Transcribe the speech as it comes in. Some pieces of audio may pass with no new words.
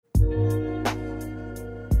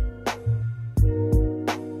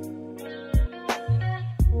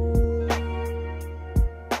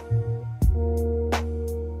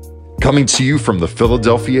Coming to you from the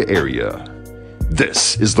Philadelphia area,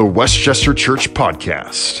 this is the Westchester Church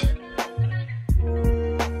Podcast.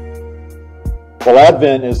 Well,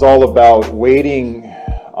 Advent is all about waiting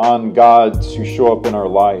on God to show up in our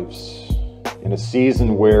lives in a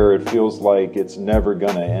season where it feels like it's never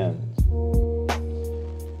going to end.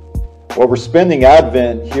 Well, we're spending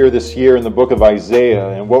Advent here this year in the book of Isaiah,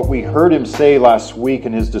 and what we heard him say last week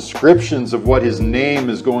in his descriptions of what his name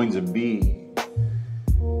is going to be.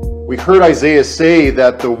 We heard Isaiah say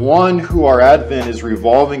that the one who our Advent is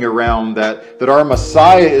revolving around, that our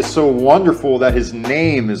Messiah is so wonderful that his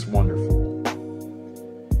name is wonderful.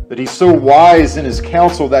 That he's so wise in his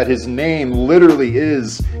counsel that his name literally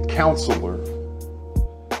is Counselor.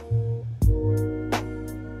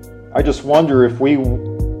 I just wonder if we,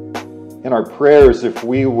 in our prayers, if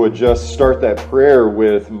we would just start that prayer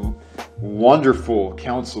with Wonderful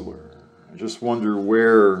Counselor. I just wonder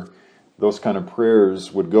where those kind of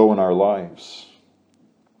prayers would go in our lives.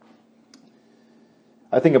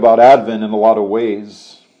 I think about Advent in a lot of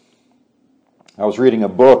ways. I was reading a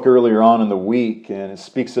book earlier on in the week, and it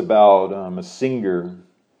speaks about a singer.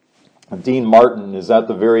 Dean Martin is at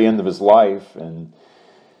the very end of his life, and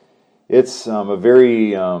it's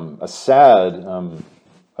a sad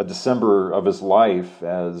December of his life,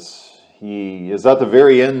 as he is at the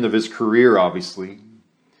very end of his career, obviously.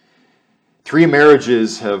 3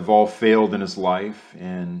 marriages have all failed in his life,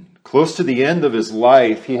 and close to the end of his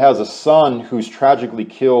life, he has a son who's tragically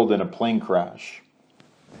killed in a plane crash.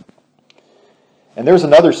 And there's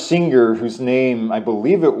another singer whose name, I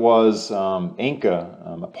believe it was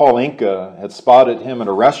Anka. Paul Anka had spotted him at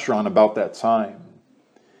a restaurant about that time.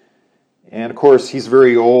 And of course, he's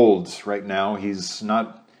very old right now. He's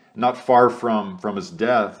not far from his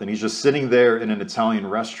death, and he's just sitting there in an Italian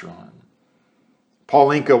restaurant. Paul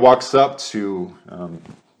Anka walks up to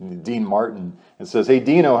Dean Martin and says, "Hey,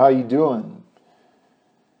 Dino, how you doing?"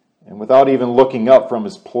 And without even looking up from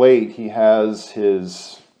his plate, he has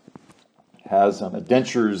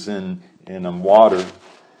dentures in water. And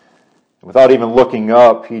without even looking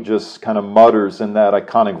up, he just kind of mutters in that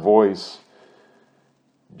iconic voice,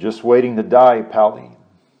 "Just waiting to die, Pally.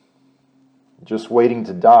 Just waiting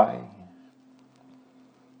to die."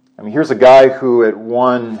 I mean, here's a guy who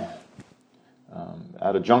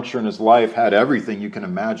at a juncture in his life, had everything you can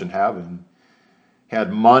imagine having.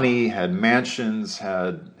 Had money, had mansions,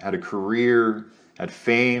 had a career, had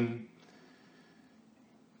fame.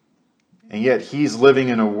 And yet he's living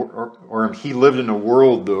he lived in a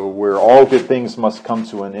world, though, where all good things must come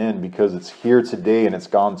to an end because it's here today and it's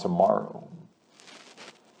gone tomorrow.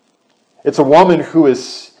 It's a woman who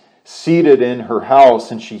is seated in her house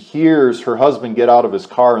and she hears her husband get out of his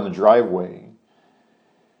car in the driveway.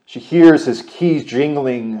 She hears his keys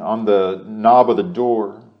jingling on the knob of the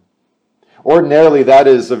door. Ordinarily, that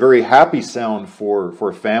is a very happy sound for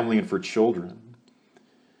a family and for children.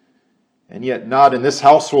 And yet not in this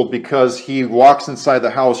household, because he walks inside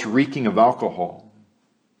the house reeking of alcohol.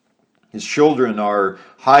 His children are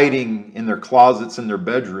hiding in their closets in their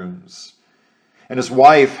bedrooms. And his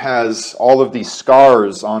wife has all of these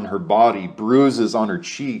scars on her body, bruises on her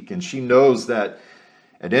cheek, and she knows that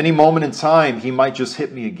at any moment in time, he might just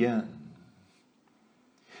hit me again.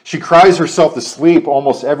 She cries herself to sleep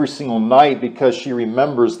almost every single night because she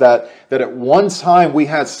remembers that at one time we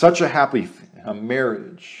had such a happy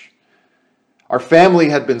marriage. Our family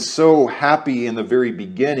had been so happy in the very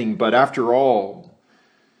beginning, but after all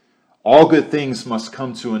good things must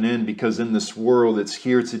come to an end because in this world it's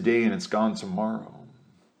here today and it's gone tomorrow.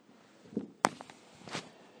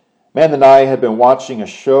 Amanda and I had been watching a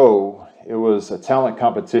show. It was a talent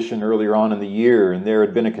competition earlier on in the year, and there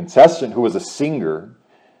had been a contestant who was a singer.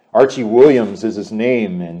 Archie Williams is his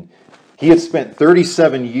name, and he had spent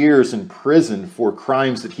 37 years in prison for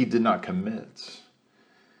crimes that he did not commit.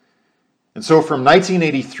 And so from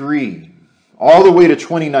 1983 all the way to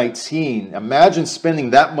 2019, imagine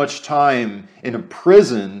spending that much time in a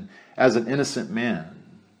prison as an innocent man.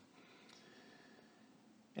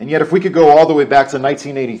 And yet if we could go all the way back to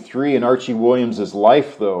 1983 in Archie Williams'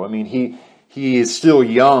 life, though, I mean, he is still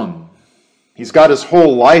young. He's got his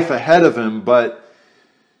whole life ahead of him, but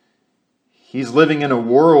he's living in a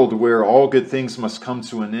world where all good things must come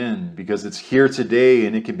to an end because it's here today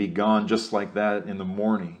and it can be gone just like that in the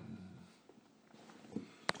morning.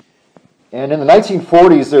 And in the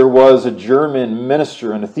 1940s, there was a German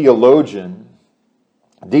minister and a theologian,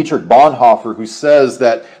 Dietrich Bonhoeffer, who says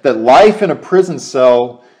that life in a prison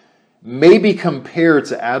cell may be compared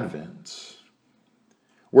to Advent,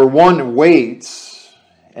 where one waits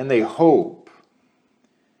and they hope,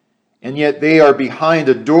 and yet they are behind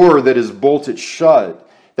a door that is bolted shut,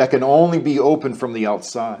 that can only be opened from the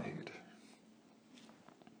outside.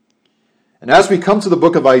 And as we come to the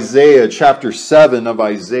book of Isaiah, chapter 7 of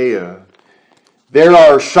Isaiah, there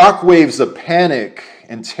are shockwaves of panic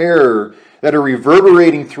and terror that are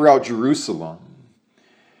reverberating throughout Jerusalem,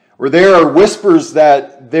 where there are whispers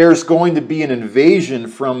that there's going to be an invasion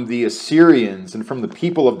from the Assyrians and from the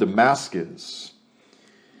people of Damascus.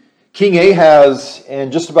 King Ahaz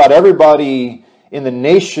and just about everybody in the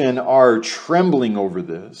nation are trembling over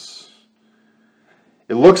this.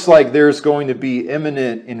 It looks like there's going to be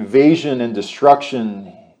imminent invasion and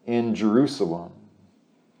destruction in Jerusalem.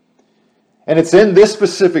 And it's in this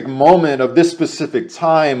specific moment of this specific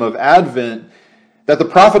time of Advent that the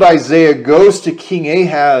prophet Isaiah goes to King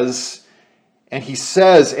Ahaz and he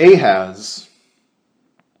says, Ahaz,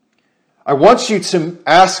 I want you to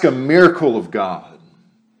ask a miracle of God.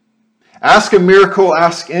 Ask a miracle,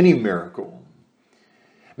 ask any miracle.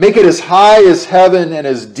 Make it as high as heaven and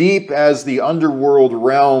as deep as the underworld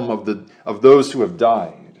realm of those who have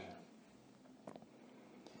died.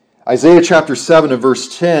 Isaiah chapter 7 and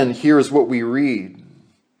verse 10, here is what we read.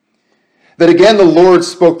 That again the Lord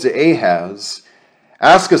spoke to Ahaz,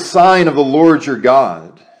 ask a sign of the Lord your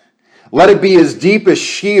God. Let it be as deep as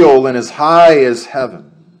Sheol and as high as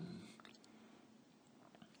heaven.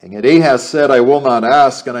 And yet Ahaz said, I will not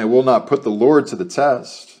ask, and I will not put the Lord to the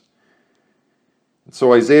test. And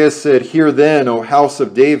so Isaiah said, hear then, O house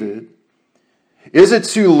of David, is it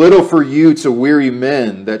too little for you to weary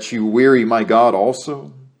men that you weary my God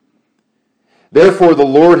also? Therefore the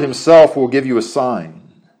Lord himself will give you a sign.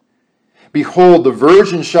 Behold, the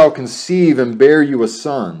virgin shall conceive and bear you a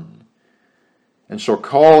son, and shall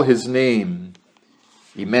call his name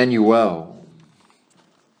Emmanuel.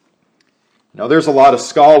 Now there's a lot of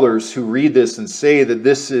scholars who read this and say that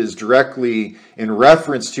this is directly in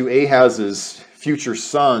reference to Ahaz's future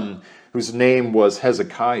son, whose name was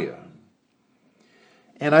Hezekiah.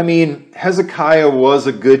 And I mean, Hezekiah was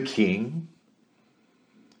a good king.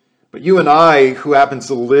 But you and I, who happen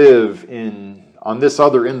to live on this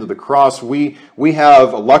other end of the cross, we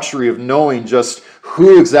have a luxury of knowing just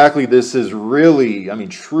who exactly this is really,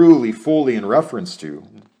 truly, fully in reference to.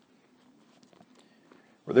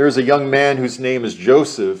 Where there's a young man whose name is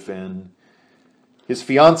Joseph, and his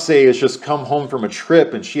fiancée has just come home from a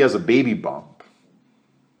trip, and she has a baby bump.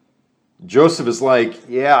 Joseph is like,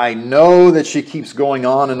 yeah, I know that she keeps going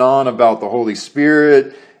on and on about the Holy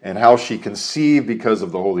Spirit and how she conceived because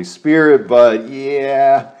of the Holy Spirit, but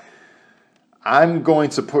yeah, I'm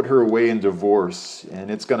going to put her away in divorce,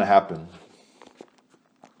 and it's going to happen.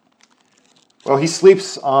 Well, he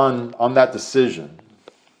sleeps on that decision.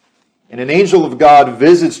 And an angel of God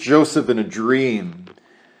visits Joseph in a dream,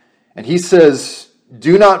 and he says,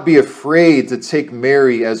 do not be afraid to take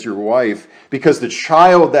Mary as your wife, because the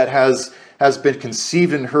child that has been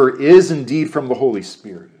conceived in her is indeed from the Holy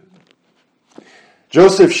Spirit.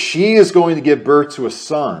 Joseph, she is going to give birth to a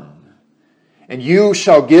son, and you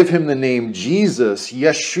shall give him the name Jesus,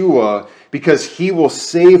 Yeshua, because he will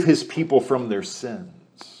save his people from their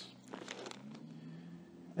sins.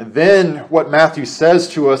 And then what Matthew says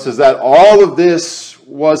to us is that all of this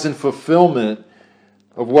was in fulfillment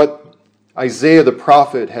of what Isaiah the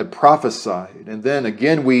prophet had prophesied. And then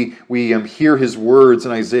again we hear his words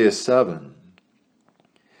in Isaiah 7.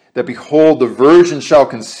 That behold, the virgin shall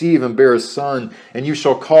conceive and bear a son, and you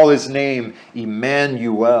shall call his name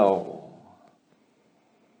Emmanuel.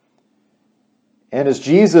 And as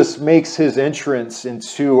Jesus makes his entrance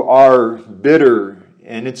into our bitter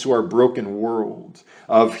and into our broken world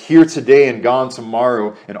of here today and gone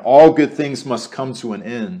tomorrow, and all good things must come to an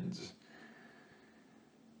end.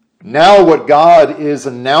 Now what God is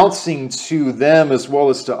announcing to them as well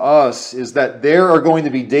as to us is that there are going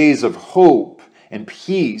to be days of hope and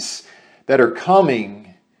peace that are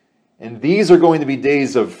coming, and these are going to be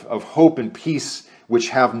days of hope and peace which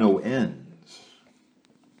have no end.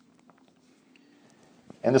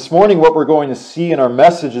 And this morning what we're going to see in our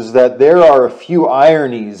message is that there are a few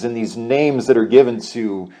ironies in these names that are given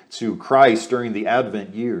to Christ during the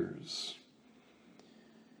Advent years.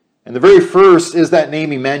 And the very first is that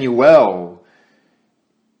name Emmanuel.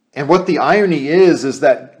 And what the irony is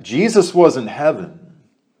that Jesus was in heaven,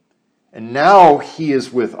 and now he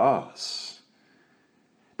is with us.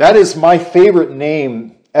 That is my favorite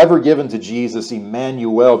name ever given to Jesus,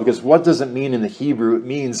 Emmanuel, because what does it mean in the Hebrew? It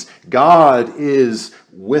means God is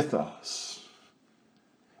with us.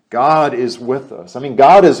 God is with us.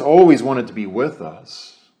 God has always wanted to be with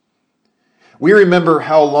us. We remember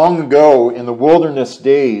how long ago in the wilderness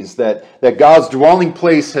days that God's dwelling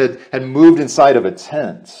place had moved inside of a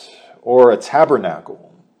tent or a tabernacle.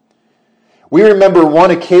 We remember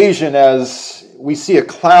one occasion as we see a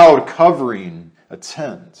cloud covering a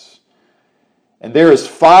tent. And there is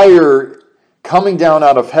fire coming down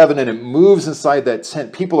out of heaven, and it moves inside that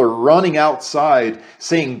tent. People are running outside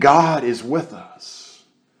saying, God is with us.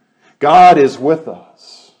 God is with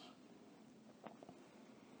us.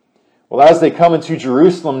 Well, as they come into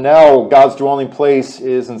Jerusalem now, God's dwelling place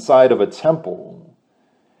is inside of a temple,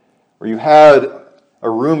 where you had a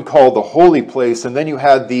room called the Holy Place, and then you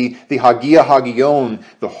had the Hagia Hagion,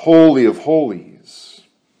 the Holy of Holies.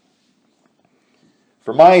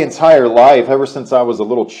 For my entire life, ever since I was a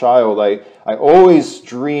little child, I always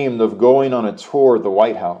dreamed of going on a tour of the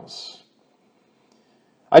White House.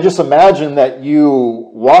 I just imagine that you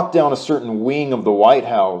walk down a certain wing of the White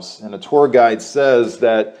House, and a tour guide says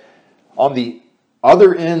that on the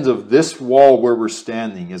other end of this wall where we're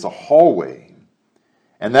standing is a hallway.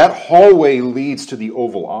 And that hallway leads to the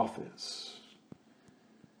Oval Office.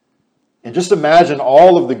 And just imagine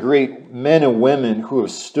all of the great men and women who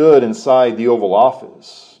have stood inside the Oval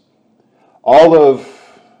Office. All of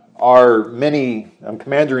our many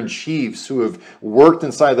commander-in-chiefs who have worked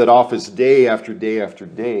inside that office day after day after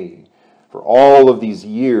day for all of these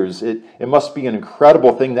years. It must be an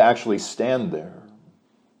incredible thing to actually stand there.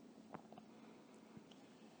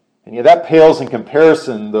 And yet that pales in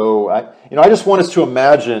comparison, though. I just want us to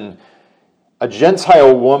imagine a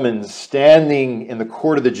Gentile woman standing in the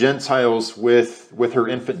court of the Gentiles with her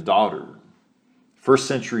infant daughter, first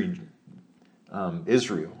century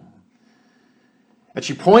Israel. And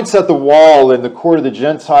she points at the wall in the court of the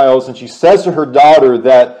Gentiles, and she says to her daughter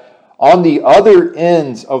that on the other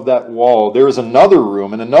end of that wall, there is another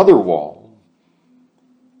room and another wall,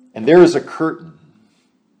 and there is a curtain.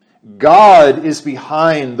 God is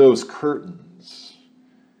behind those curtains.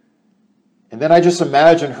 And then I just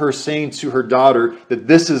imagine her saying to her daughter that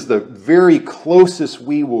this is the very closest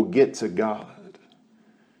we will get to God.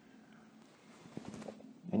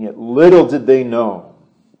 And yet little did they know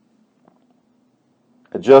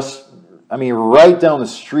that right down the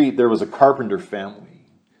street there was a carpenter family.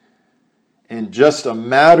 In just a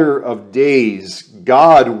matter of days,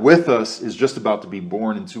 God with us is just about to be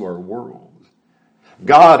born into our world.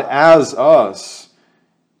 God as us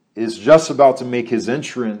is just about to make his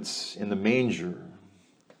entrance in the manger.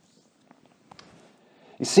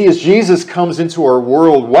 You see, as Jesus comes into our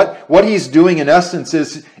world, what he's doing in essence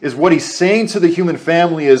is what he's saying to the human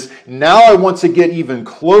family is, now I want to get even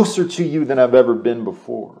closer to you than I've ever been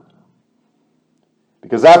before.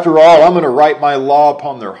 Because after all, I'm going to write my law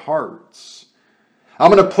upon their hearts.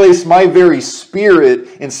 I'm going to place my very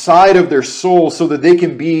spirit inside of their soul so that they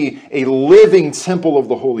can be a living temple of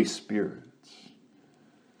the Holy Spirit.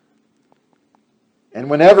 And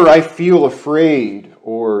whenever I feel afraid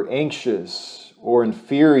or anxious or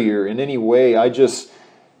inferior in any way, I just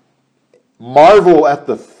marvel at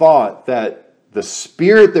the thought that the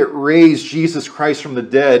Spirit that raised Jesus Christ from the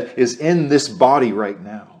dead is in this body right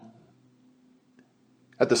now.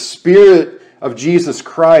 That the Spirit of Jesus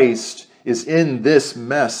Christ is in this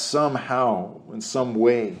mess somehow, in some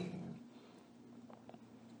way.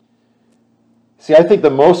 See, I think the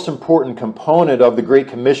most important component of the Great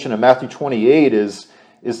Commission in Matthew 28 is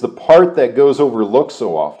the part that goes overlooked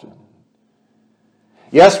so often.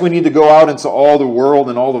 Yes, we need to go out into all the world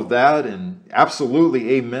and all of that, and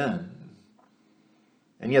absolutely, amen.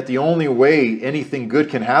 And yet the only way anything good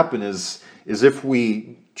can happen is if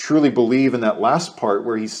we truly believe in that last part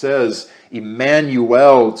where he says,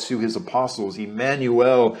 Emmanuel to his apostles,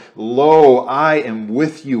 Emmanuel, lo, I am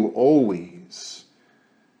with you always,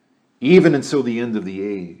 even until the end of the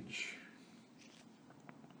age.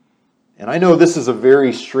 And I know this is a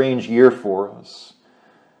very strange year for us.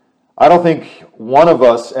 I don't think one of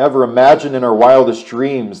us ever imagined in our wildest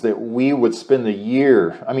dreams that we would spend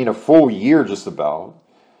a full year just about,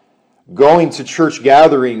 going to church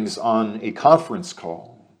gatherings on a conference call.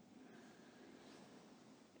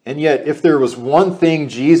 And yet, if there was one thing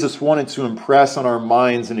Jesus wanted to impress on our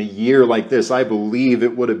minds in a year like this, I believe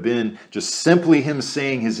it would have been just simply him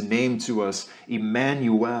saying his name to us,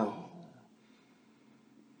 Emmanuel.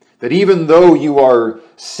 That even though you are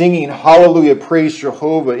singing Hallelujah, Praise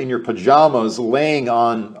Jehovah in your pajamas, laying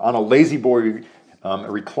on a lazy boy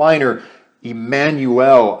recliner,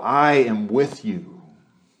 Emmanuel, I am with you.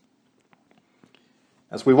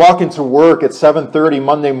 As we walk into work at 7:30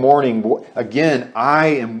 Monday morning, again, I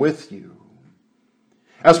am with you.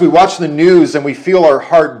 As we watch the news and we feel our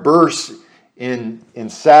heart burst in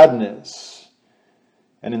sadness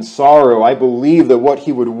and in sorrow, I believe that what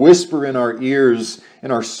he would whisper in our ears,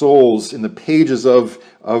 in our souls, in the pages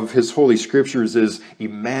of his Holy Scriptures is,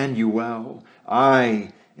 Emmanuel,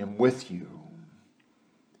 I am with you.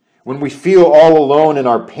 When we feel all alone in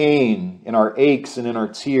our pain, in our aches, and in our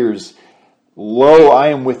tears, lo, I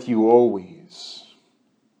am with you always.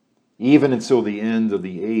 even until the end of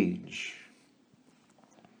the age.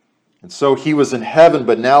 And so he was in heaven,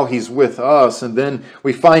 but now he's with us. And then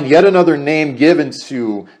we find yet another name given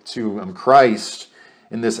to Christ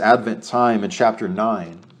in this Advent time in chapter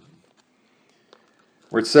 9.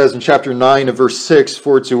 Where it says in chapter 9 of verse 6,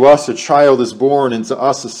 "For to us a child is born, and to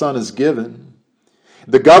us a son is given.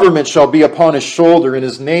 The government shall be upon his shoulder, and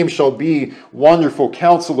his name shall be Wonderful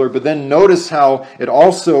Counselor." But then notice how it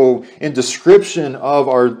also, in description of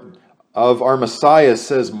our Messiah,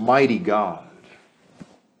 says Mighty God.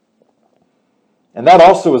 And that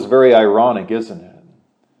also is very ironic, isn't it?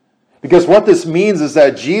 Because what this means is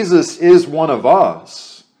that Jesus is one of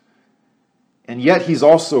us, and yet he's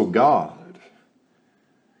also God.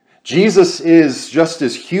 Jesus is just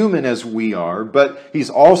as human as we are, but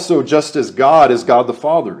he's also just as God the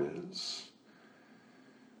Father is.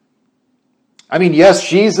 I mean, yes,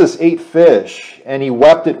 Jesus ate fish, and he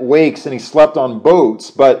wept at wakes, and he slept on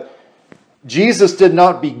boats, but Jesus did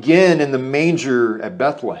not begin in the manger at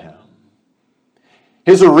Bethlehem.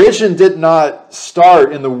 His origin did not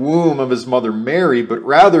start in the womb of his mother Mary, but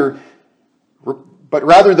rather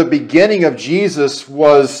the beginning of Jesus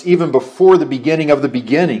was even before the beginning of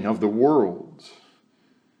the world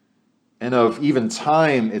and of even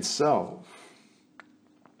time itself.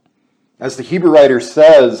 As the Hebrew writer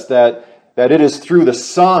says, that it is through the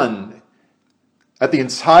Son that the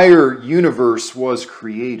entire universe was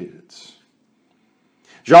created.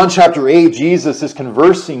 John chapter 8, Jesus is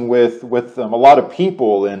conversing with a lot of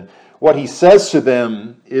people, and what he says to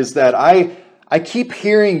them is that I keep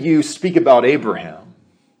hearing you speak about Abraham.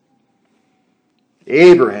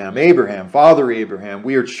 Abraham, Father Abraham,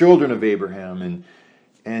 we are children of Abraham.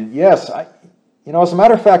 And yes, as a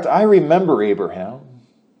matter of fact, I remember Abraham.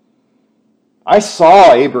 I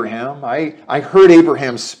saw Abraham. I heard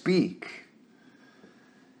Abraham speak.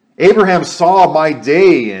 Abraham saw my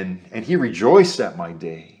day, and he rejoiced at my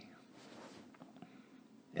day.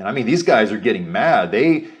 And I mean, these guys are getting mad.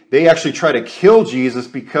 They actually try to kill Jesus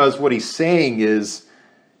because what he's saying is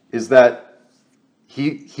that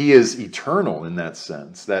he is eternal in that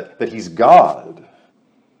sense, that he's God.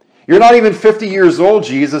 You're not even 50 years old,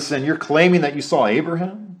 Jesus, and you're claiming that you saw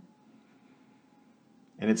Abraham?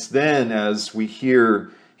 And it's then as we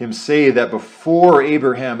hear him say that before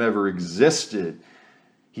Abraham ever existed,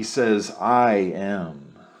 he says, I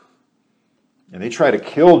am. And they try to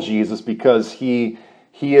kill Jesus because he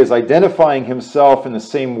is identifying himself in the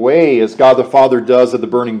same way as God the Father does at the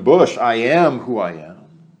burning bush. I am who I am.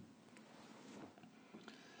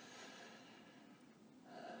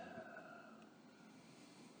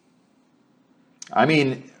 I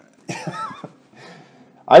mean,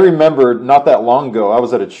 I remember not that long ago, I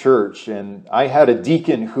was at a church, and I had a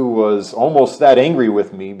deacon who was almost that angry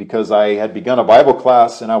with me because I had begun a Bible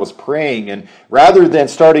class and I was praying, and rather than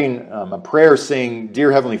starting a prayer saying,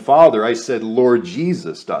 Dear Heavenly Father, I said, Lord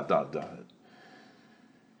Jesus, ... And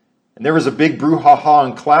there was a big brouhaha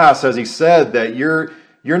in class as he said that you're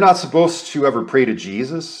not supposed to ever pray to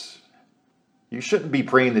Jesus. You shouldn't be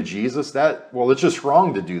praying to Jesus. It's just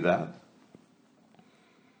wrong to do that.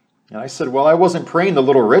 And I said, well, I wasn't praying to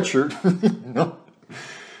little Richard. No.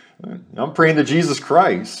 I'm praying to Jesus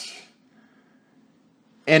Christ.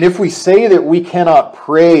 And if we say that we cannot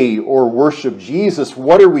pray or worship Jesus,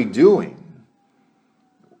 what are we doing?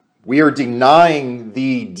 We are denying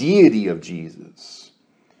the deity of Jesus.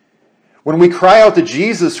 When we cry out to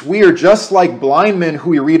Jesus, we are just like blind men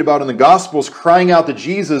who we read about in the Gospels, crying out to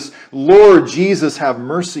Jesus, Lord Jesus, have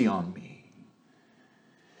mercy on me.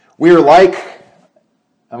 We are like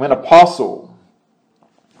an apostle.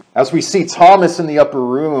 As we see Thomas in the upper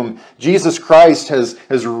room, Jesus Christ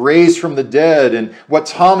has raised from the dead, and what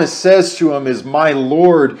Thomas says to him is, my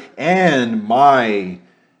Lord and my,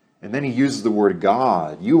 and then he uses the word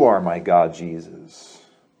God. You are my God, Jesus.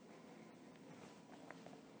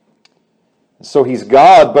 So he's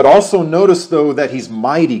God, but also notice, though, that he's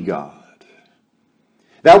mighty God.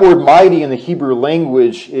 That word mighty in the Hebrew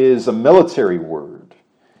language is a military word.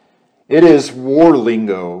 It is war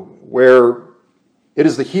lingo, where it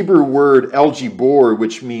is the Hebrew word El Gibor,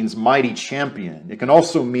 which means mighty champion. It can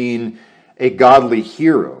also mean a godly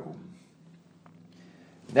hero.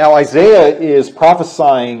 Now, Isaiah is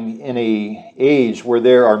prophesying in an age where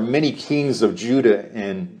there are many kings of Judah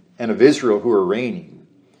and of Israel who are reigning.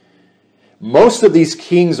 Most of these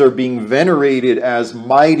kings are being venerated as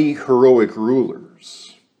mighty, heroic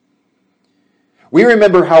rulers. We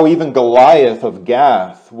remember how even Goliath of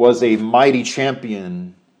Gath was a mighty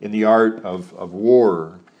champion in the art of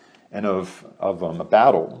war and of a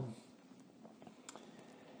battle.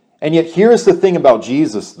 And yet here's the thing about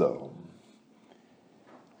Jesus, though.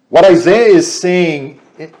 What Isaiah is saying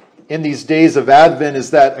in these days of Advent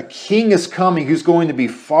is that a king is coming who's going to be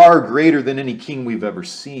far greater than any king we've ever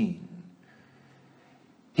seen.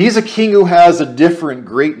 He's a king who has a different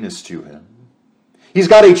greatness to him. He's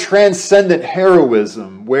got a transcendent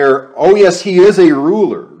heroism where, oh yes, he is a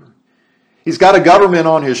ruler. He's got a government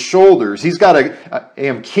on his shoulders. He's got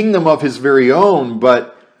a kingdom of his very own,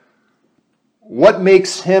 but what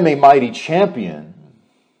makes him a mighty champion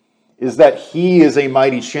is that he is a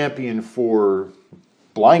mighty champion for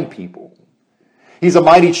blind people. He's a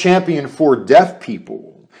mighty champion for deaf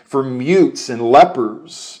people, for mutes and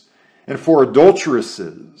lepers, and for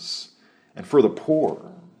adulteresses, and for the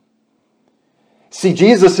poor. See,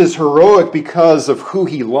 Jesus is heroic because of who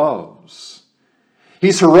he loves.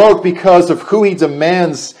 He's heroic because of who he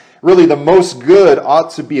demands really the most good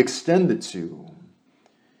ought to be extended to.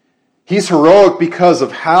 He's heroic because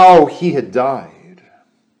of how he had died.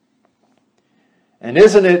 And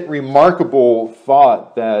isn't it remarkable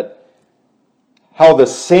thought that how the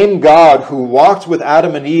same God who walked with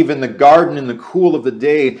Adam and Eve in the garden in the cool of the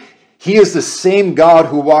day, he is the same God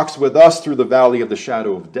who walks with us through the valley of the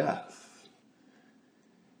shadow of death.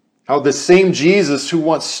 How the same Jesus who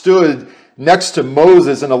once stood next to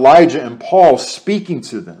Moses and Elijah and Paul speaking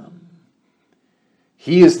to them,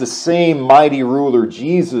 he is the same mighty ruler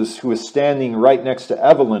Jesus who is standing right next to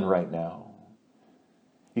Evelyn right now.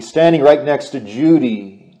 He's standing right next to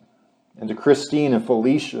Judy and to Christine and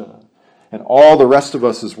Felicia and all the rest of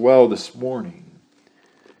us as well this morning.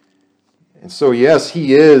 And so yes,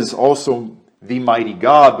 he is also the mighty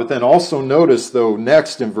God, but then also notice though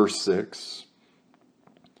next in verse 6,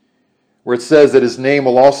 where it says that his name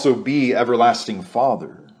will also be Everlasting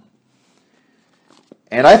Father.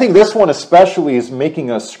 And I think this one especially is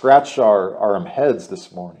making us scratch our heads this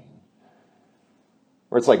morning.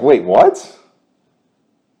 Where it's like, wait, what?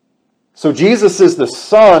 So Jesus is the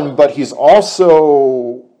Son, but he's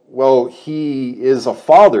also, well, he is a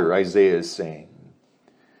father, Isaiah is saying.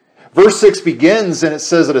 Verse 6 begins and it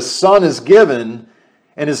says that a son is given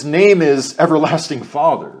and his name is Everlasting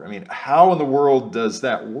Father. I mean, how in the world does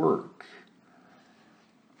that work?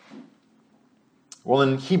 Well,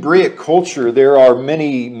 in Hebraic culture, there are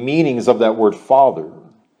many meanings of that word father.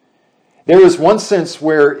 There is one sense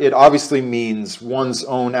where it obviously means one's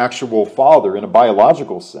own actual father in a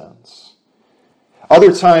biological sense.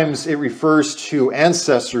 Other times it refers to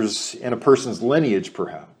ancestors in a person's lineage,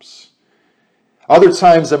 perhaps. Other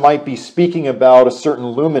times it might be speaking about a certain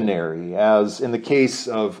luminary, as in the case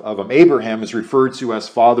of Abraham is referred to as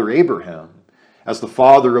Father Abraham, as the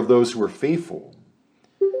father of those who are faithful.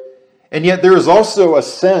 And yet there is also a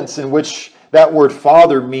sense in which that word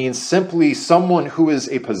father means simply someone who is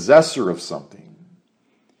a possessor of something.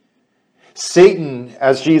 Satan,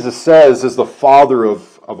 as Jesus says, is the father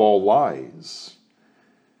of all lies.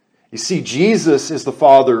 You see, Jesus is the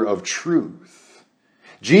father of truth.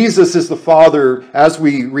 Jesus is the father, as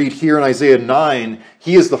we read here in Isaiah 9,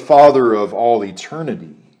 he is the father of all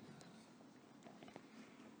eternity.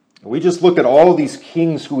 We just look at all of these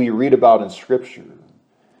kings who we read about in Scripture.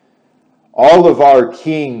 All of our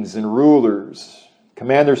kings and rulers,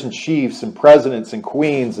 commanders and chiefs and presidents and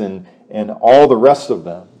queens and all the rest of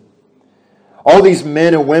them. All these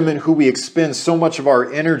men and women who we expend so much of our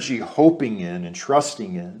energy hoping in and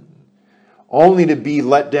trusting in, only to be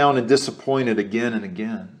let down and disappointed again and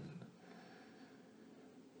again.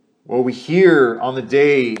 Well, we hear on the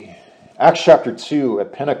day, Acts chapter 2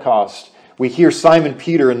 at Pentecost, we hear Simon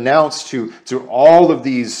Peter announce to all of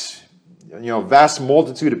these vast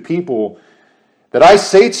multitude of people that I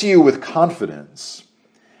say to you with confidence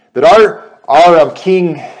that our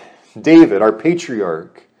King David, our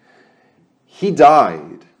patriarch, he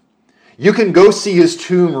died. You can go see his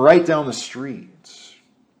tomb right down the street.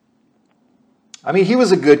 I mean, he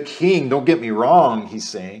was a good king, don't get me wrong, he's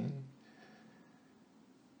saying.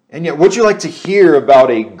 And yet, would you like to hear about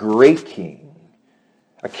a great king?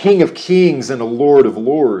 A king of kings and a lord of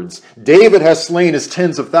lords. David has slain his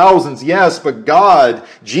tens of thousands, yes, but God,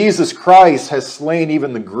 Jesus Christ, has slain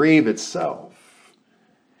even the grave itself.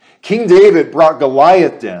 King David brought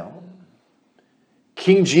Goliath down.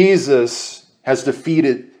 King Jesus has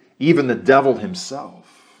defeated even the devil himself.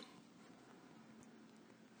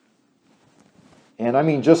 And I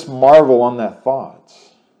mean, just marvel on that thought.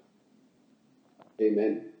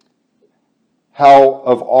 Amen. How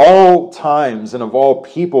of all times and of all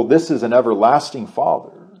people, this is an everlasting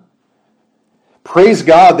Father. Praise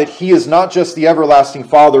God that he is not just the everlasting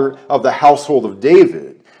Father of the household of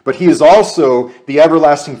David, but he is also the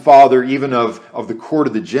everlasting Father even of the court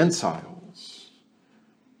of the Gentiles.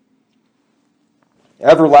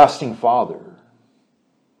 Everlasting Father.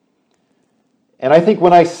 And I think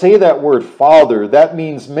when I say that word Father, that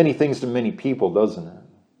means many things to many people, doesn't it?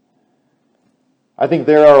 I think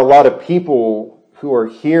there are a lot of people who are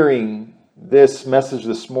hearing this message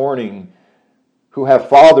this morning who have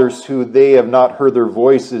fathers who they have not heard their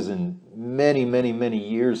voices in many, many, many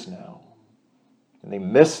years now. And they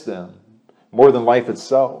miss them more than life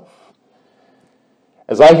itself.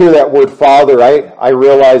 As I hear that word Father, I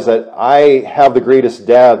realize that I have the greatest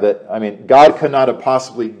dad that, God could not have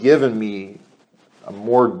possibly given me a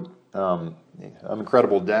more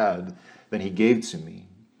incredible dad than he gave to me.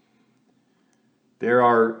 There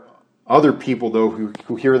are other people, though,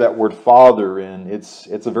 who hear that word Father, and it's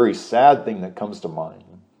a very sad thing that comes to mind.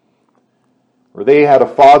 Or they had a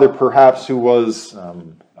father, perhaps, who was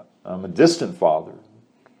a distant father.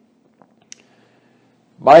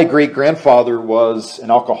 My great-grandfather was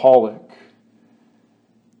an alcoholic.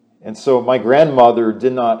 And so my grandmother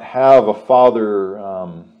did not have a father,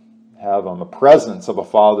 a presence of a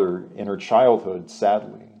father in her childhood,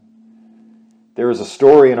 sadly. There is a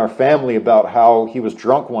story in our family about how he was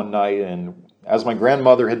drunk one night, and as my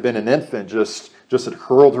grandmother had been an infant, just had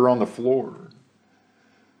hurled her on the floor,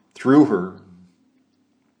 threw her.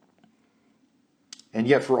 And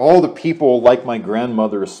yet for all the people like my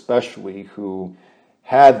grandmother especially who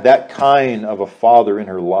had that kind of a father in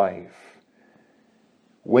her life,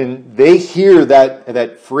 when they hear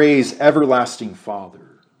that phrase, everlasting Father,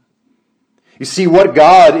 you see, what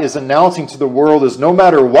God is announcing to the world is no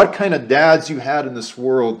matter what kind of dads you had in this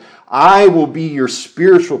world, I will be your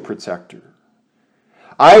spiritual protector.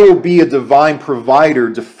 I will be a divine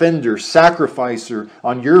provider, defender, sacrificer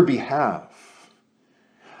on your behalf.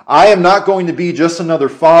 I am not going to be just another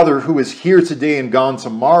father who is here today and gone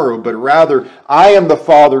tomorrow, but rather I am the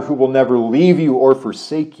Father who will never leave you or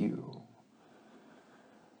forsake you.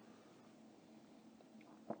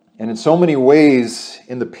 And in so many ways,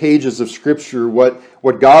 in the pages of Scripture, what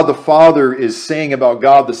God the Father is saying about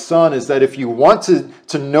God the Son is that if you want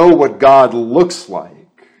to know what God looks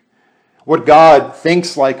like, what God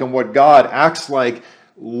thinks like, and what God acts like,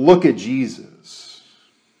 look at Jesus.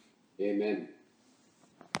 Amen.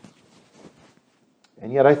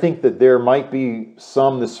 And yet I think that there might be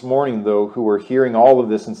some this morning, though, who are hearing all of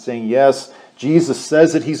this and saying, yes, Jesus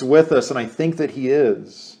says that he's with us, and I think that he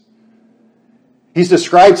is. He's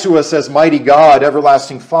described to us as mighty God,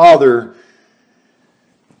 everlasting Father.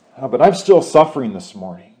 But I'm still suffering this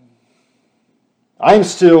morning. I'm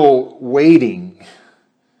still waiting.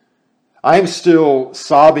 I'm still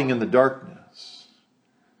sobbing in the darkness.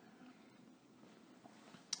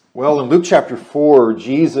 Well, in Luke chapter 4,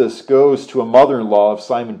 Jesus goes to a mother-in-law of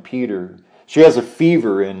Simon Peter. She has a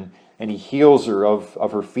fever, and he heals her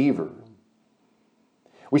of her fever.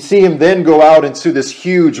 We see him then go out into this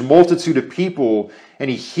huge multitude of people, and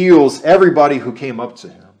he heals everybody who came up to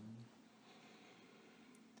him.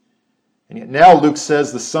 And yet now Luke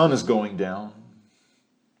says the sun is going down.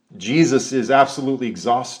 Jesus is absolutely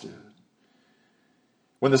exhausted.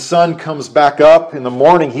 When the sun comes back up in the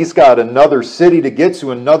morning, he's got another city to get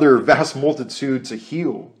to, another vast multitude to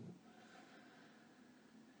heal.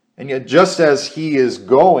 And yet just as he is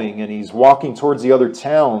going and he's walking towards the other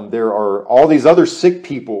town, there are all these other sick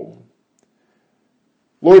people.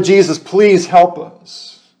 Lord Jesus, please help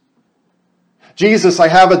us. Jesus, I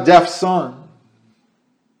have a deaf son.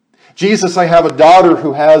 Jesus, I have a daughter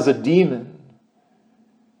who has a demon.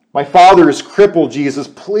 My father is crippled, Jesus,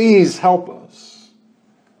 please help us.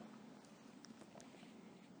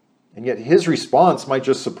 And yet his response might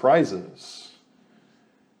just surprise us.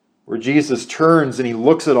 Where Jesus turns and he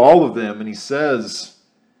looks at all of them and he says,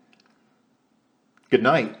 good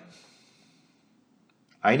night.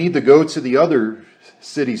 I need to go to the other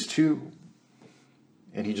cities too.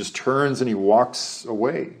 And he just turns and he walks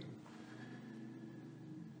away.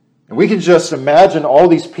 And we can just imagine all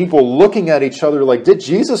these people looking at each other like, did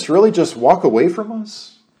Jesus really just walk away from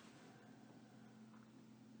us?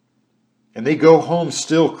 And they go home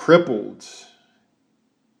still crippled,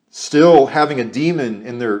 still having a demon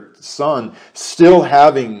in their son, still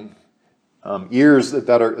having ears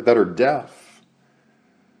that are deaf.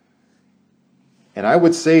 And I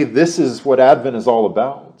would say this is what Advent is all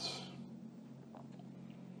about.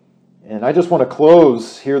 And I just want to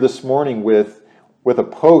close here this morning with a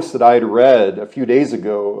post that I had read a few days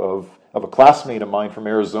ago of a classmate of mine from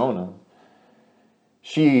Arizona.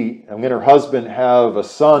 She and her husband have a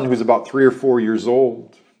son who's about 3 or 4 years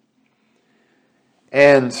old.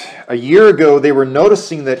 And a year ago, they were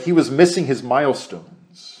noticing that he was missing his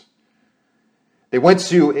milestones. They went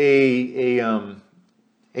to a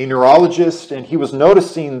neurologist, and he was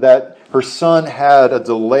noticing that her son had a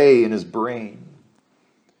delay in his brain.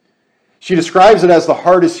 She describes it as the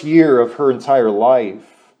hardest year of her entire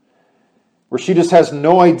life, where she just has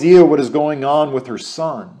no idea what is going on with her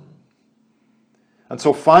son.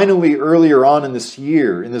 Until finally, earlier on in this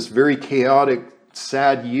year, in this very chaotic,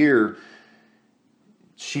 sad year,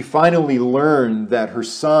 she finally learned that her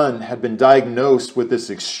son had been diagnosed with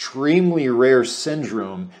this extremely rare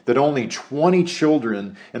syndrome that only 20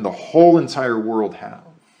 children in the whole entire world have.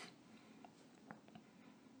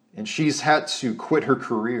 And she's had to quit her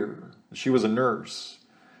career. She was a nurse.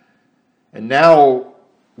 And now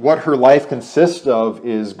what her life consists of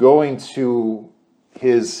is going to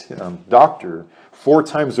his doctor 4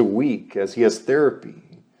 times a week as he has therapy.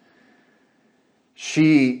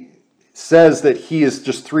 She says that he is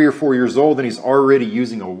just 3 or 4 years old and he's already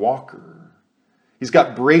using a walker. He's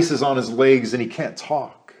got braces on his legs and he can't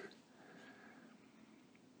talk.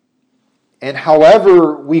 And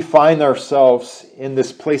however we find ourselves in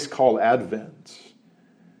this place called Advent,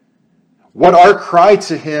 what our cry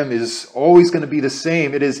to him is always going to be the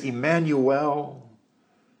same. It is Emmanuel,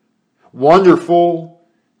 wonderful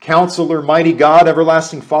Counselor, mighty God,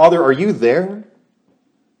 everlasting Father. Are you there?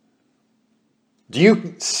 Do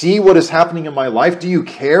you see what is happening in my life? Do you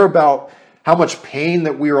care about how much pain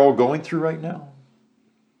that we are all going through right now?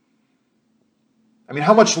 I mean,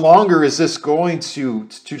 how much longer is this going to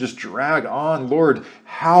just drag on? Lord,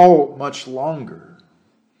 how much longer?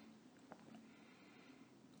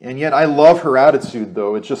 And yet I love her attitude,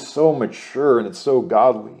 though. It's just so mature and it's so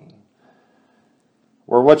godly.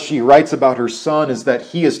 Or what she writes about her son is that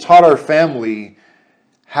he has taught our family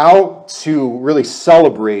how to really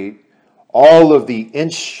celebrate all of the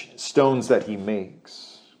inch stones that he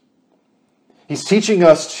makes. He's teaching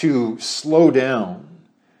us to slow down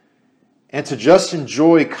and to just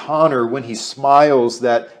enjoy Connor when he smiles,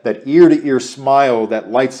 that ear-to-ear smile that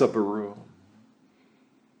lights up a room.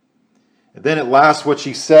 And then at last what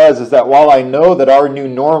she says is that while I know that our new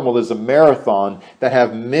normal is a marathon that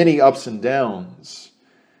have many ups and downs,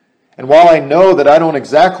 and while I know that I don't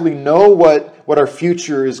exactly know what our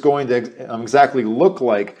future is going to exactly look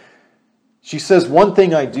like, she says, one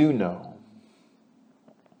thing I do know,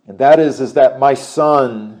 and that is that my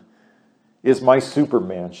son is my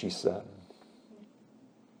Superman, she said.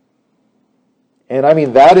 And I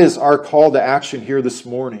mean, that is our call to action here this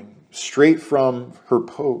morning, straight from her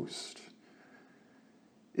post,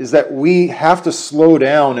 is that we have to slow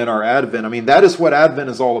down in our Advent. I mean, that is what Advent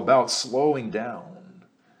is all about, slowing down.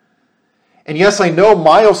 And yes, I know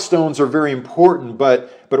milestones are very important, but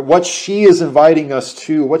what she is inviting us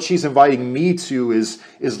to, what she's inviting me to is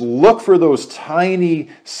look for those tiny,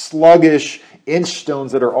 sluggish inch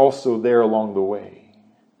stones that are also there along the way.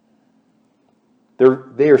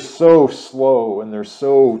 They are so slow and they're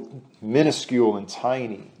so minuscule and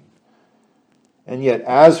tiny. And yet,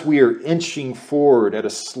 as we are inching forward at a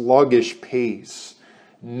sluggish pace,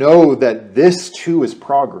 know that this too is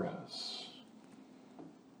progress.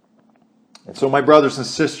 And so, my brothers and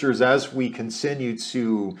sisters, as we continue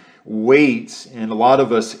to wait, and a lot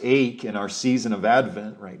of us ache in our season of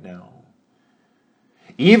Advent right now,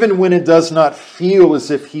 even when it does not feel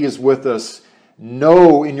as if He is with us,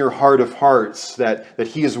 know in your heart of hearts that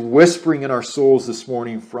He is whispering in our souls this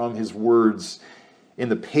morning from His words in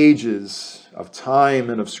the pages of time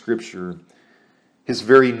and of Scripture, His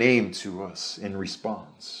very name to us in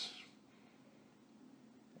response.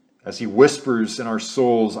 As He whispers in our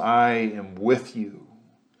souls, I am with you.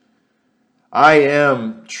 I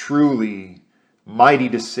am truly mighty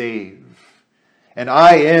to save. And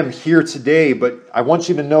I am here today, but I want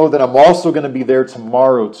you to know that I'm also going to be there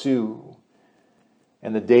tomorrow too.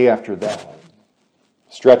 And the day after that,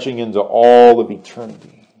 stretching into all of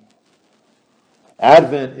eternity.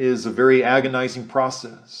 Advent is a very agonizing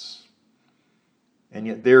process. And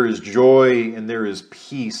yet there is joy and there is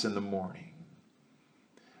peace in the morning.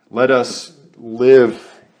 Let us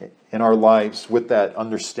live in our lives with that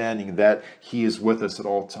understanding that He is with us at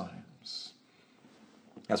all times.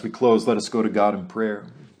 As we close, let us go to God in prayer.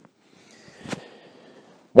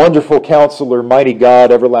 Wonderful Counselor, mighty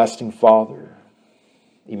God, everlasting Father,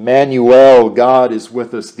 Emmanuel, God is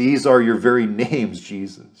with us. These are your very names,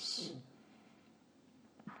 Jesus.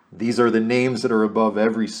 These are the names that are above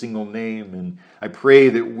every single name, and I pray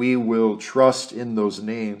that we will trust in those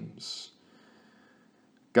names.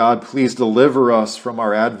 God, please deliver us from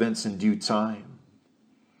our Advents in due time.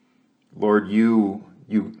 Lord, you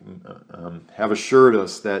have assured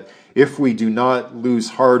us that if we do not lose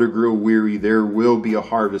heart or grow weary, there will be a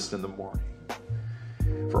harvest in the morning.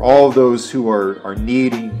 For all those who are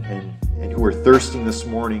needing and who are thirsting this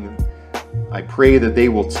morning, I pray that they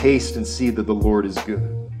will taste and see that the Lord is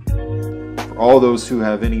good. For all those who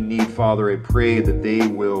have any need, Father, I pray that they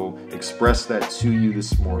will express that to you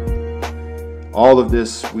this morning. All of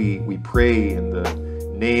this we pray in the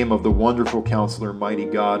name of the wonderful Counselor, mighty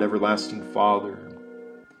God, everlasting Father,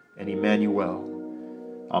 and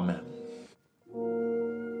Emmanuel. Amen.